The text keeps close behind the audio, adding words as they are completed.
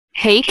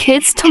Hey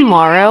kids,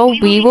 tomorrow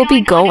we will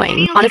be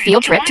going on a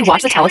field trip to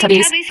watch the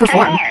Teletubbies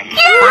perform. Finally,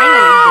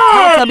 the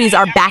Teletubbies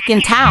are back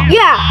in town.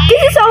 Yeah,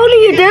 this is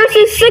only there's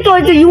a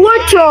second to your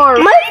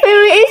turn. My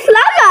favorite is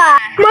Lala.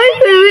 My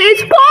favorite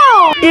is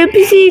Paul.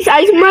 Dipsy is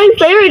my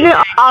favorite in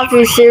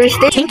officers.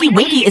 Tinky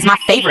Winky is my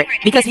favorite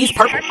because he's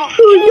purple.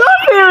 Who's your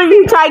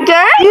favorite,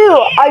 Tiger? You.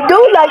 I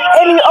don't like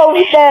any of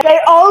them. They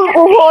all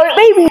war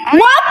babies.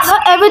 What?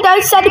 Not every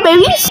time Santa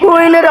babies? Who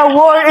in the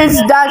war is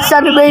that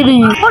Santa baby?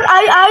 But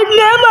I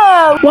never.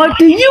 What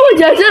do you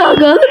just are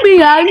gonna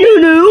be? I'm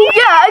Nunu.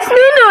 Yeah, it's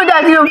Nunu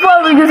that you're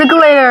following as a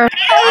cleaner.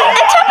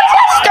 It's a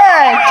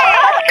disaster.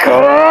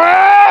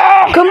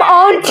 Come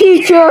on,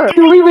 teacher.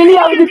 Do we really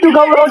have to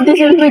go on this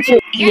adventure?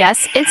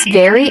 Yes, it's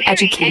very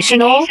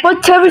educational.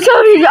 But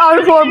Teletubbies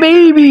are for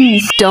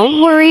babies.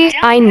 Don't worry,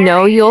 I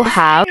know you'll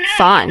have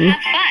fun.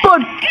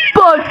 But...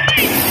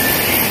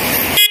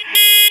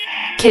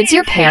 Kids,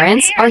 your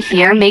parents are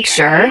here. Make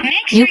sure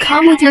you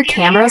come with your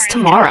cameras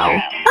tomorrow.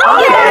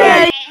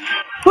 Okay.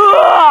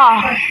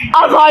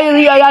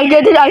 Finally, I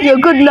get it as your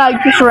good night,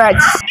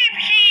 friends.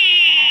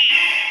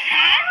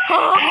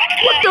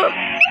 What the?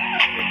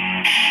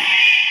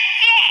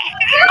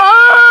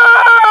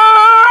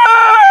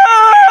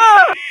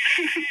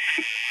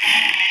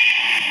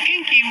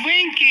 Pinky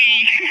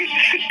Winky.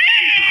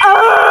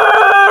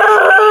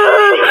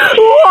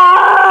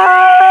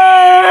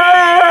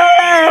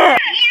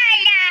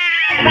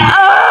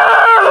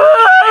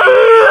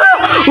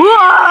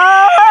 Wow!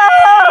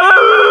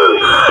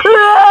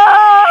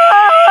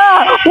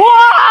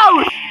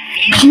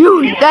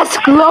 Dude, that's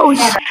close.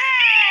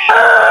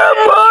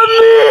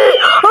 Mommy!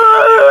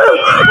 Mommy!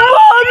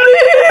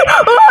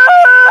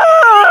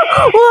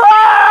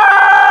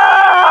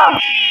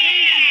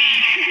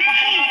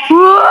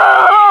 Whoa!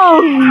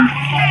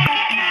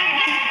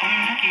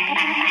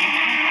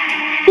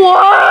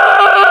 Whoa!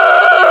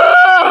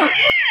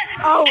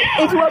 Oh,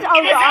 it was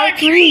our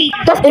tree.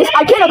 That is,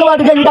 I cannot go out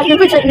again. That's the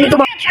picture.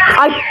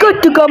 I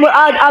got to come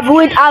out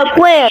with our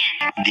plan.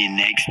 The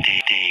next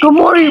day. Good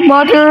morning,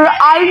 Mother.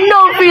 I'm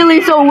not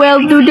feeling so well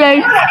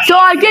today, so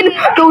I can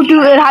go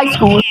to high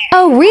school.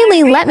 Oh,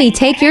 really? Let me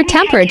take your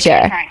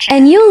temperature.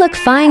 And you look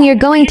fine. You're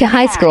going to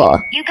high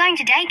school. You going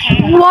to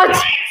daycare? What?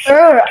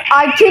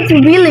 I can't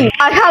believe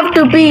I have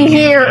to be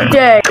here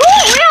today. Cool,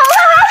 we all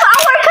have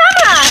our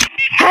camera.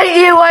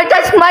 Hey, Ewa,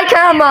 that's my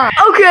camera.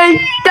 Okay,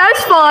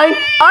 that's fine.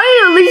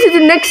 I'll release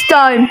it next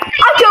time.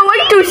 I can't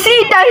wait to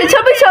see that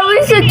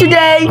Teletubbies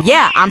today.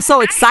 Yeah, I'm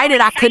so excited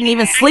I couldn't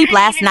even sleep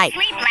last night.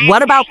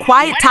 What about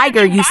Quiet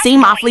Tiger? You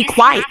seem awfully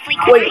quiet.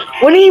 Wait,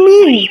 what do you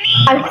mean?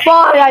 I'm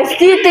fine. I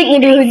still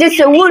think this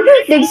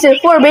is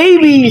for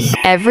babies.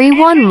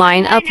 Everyone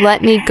line up,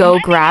 let me go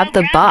grab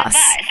the bus.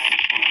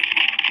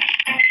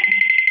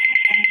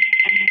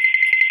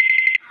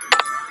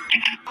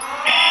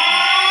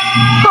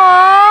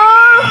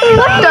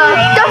 What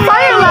the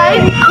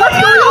firelight? What's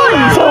going on?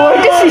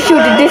 So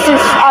this is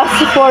us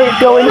for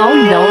going. Oh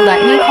no,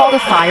 let me call the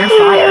fire.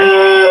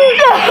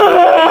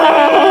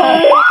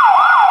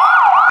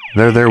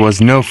 There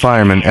was no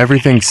fireman.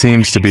 Everything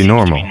seems to be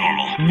normal.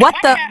 What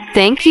the?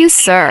 Thank you,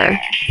 sir.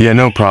 Yeah,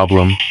 no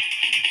problem.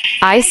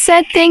 I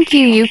said thank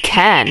you, you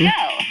can.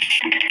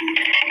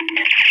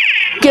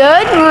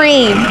 Good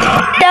read.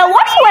 That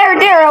was where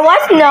there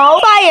was no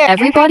fire.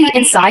 Everybody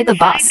inside the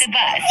bus. Yeah!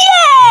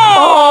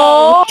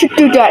 Oh, to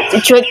do that, the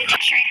trick.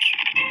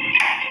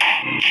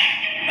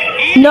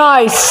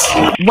 Nice.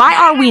 Why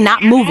are we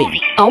not moving?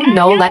 Oh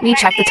no, let me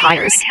check the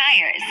tires.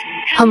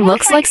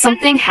 Looks like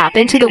something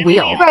happened to the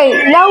wheel. Right,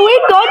 now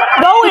we got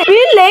going.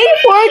 We're late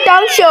for a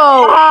dance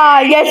show.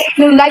 Yes,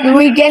 looks like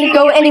we can't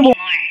go anymore.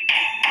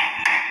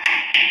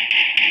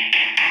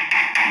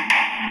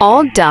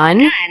 All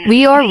done.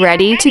 We are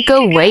ready to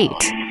go.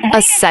 Wait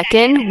a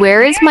second,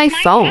 where is my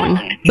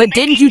phone? But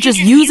didn't you just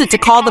use it to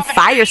call the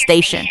fire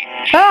station?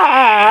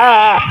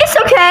 It's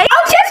okay.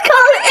 I'll just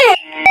call it.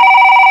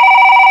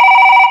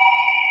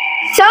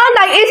 Sound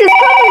like it is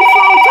coming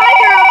from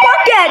Tiger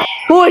pocket.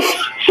 Push.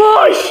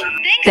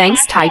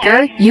 Thanks,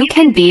 Tiger. You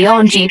can be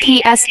on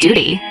GPS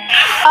duty.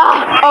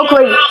 Oh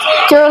great.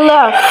 Turn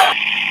left.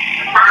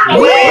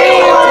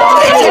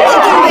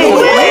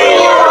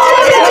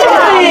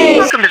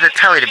 Welcome to the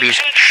Teletubbies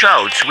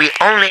shows. We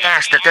only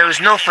ask that there is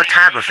no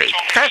photography.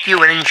 Thank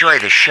you and enjoy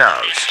the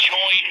shows.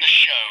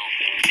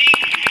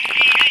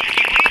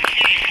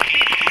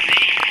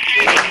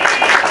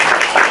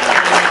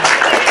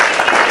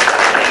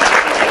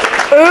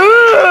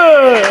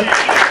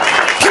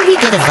 Can we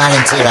get a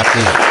volunteer up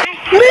here?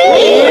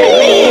 Me.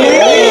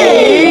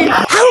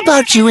 How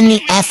about you in the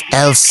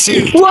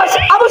FLC? What?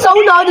 I was so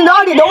naughty.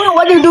 Don't know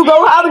what to do.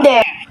 Go out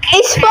there.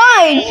 It's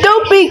fine.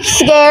 Don't be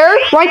scared.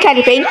 Right,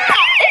 Candy Paint?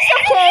 It's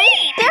okay.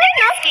 They're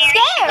not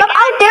scared. Come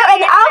out there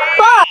and have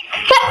fun.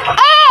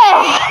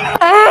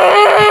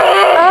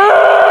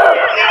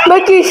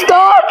 Make it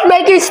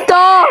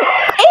stop.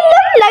 It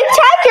looks like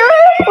Tiger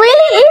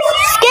really is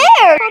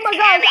scared. Oh my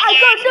gosh, I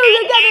can't do it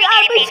again.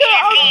 I'm sure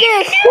of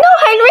this. No,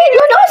 Henry,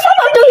 you know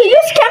someone to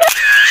use camera.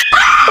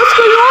 What's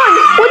going on?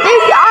 What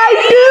did I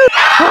do?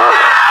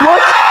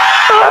 What?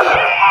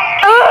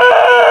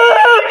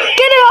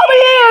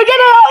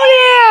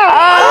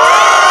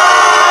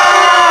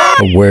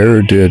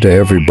 Where did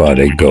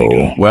everybody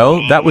go?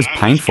 Well, that was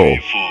painful.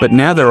 But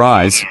now their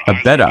eyes are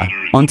better.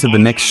 On to the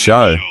next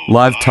show,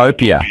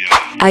 Livetopia.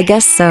 I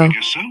guess so.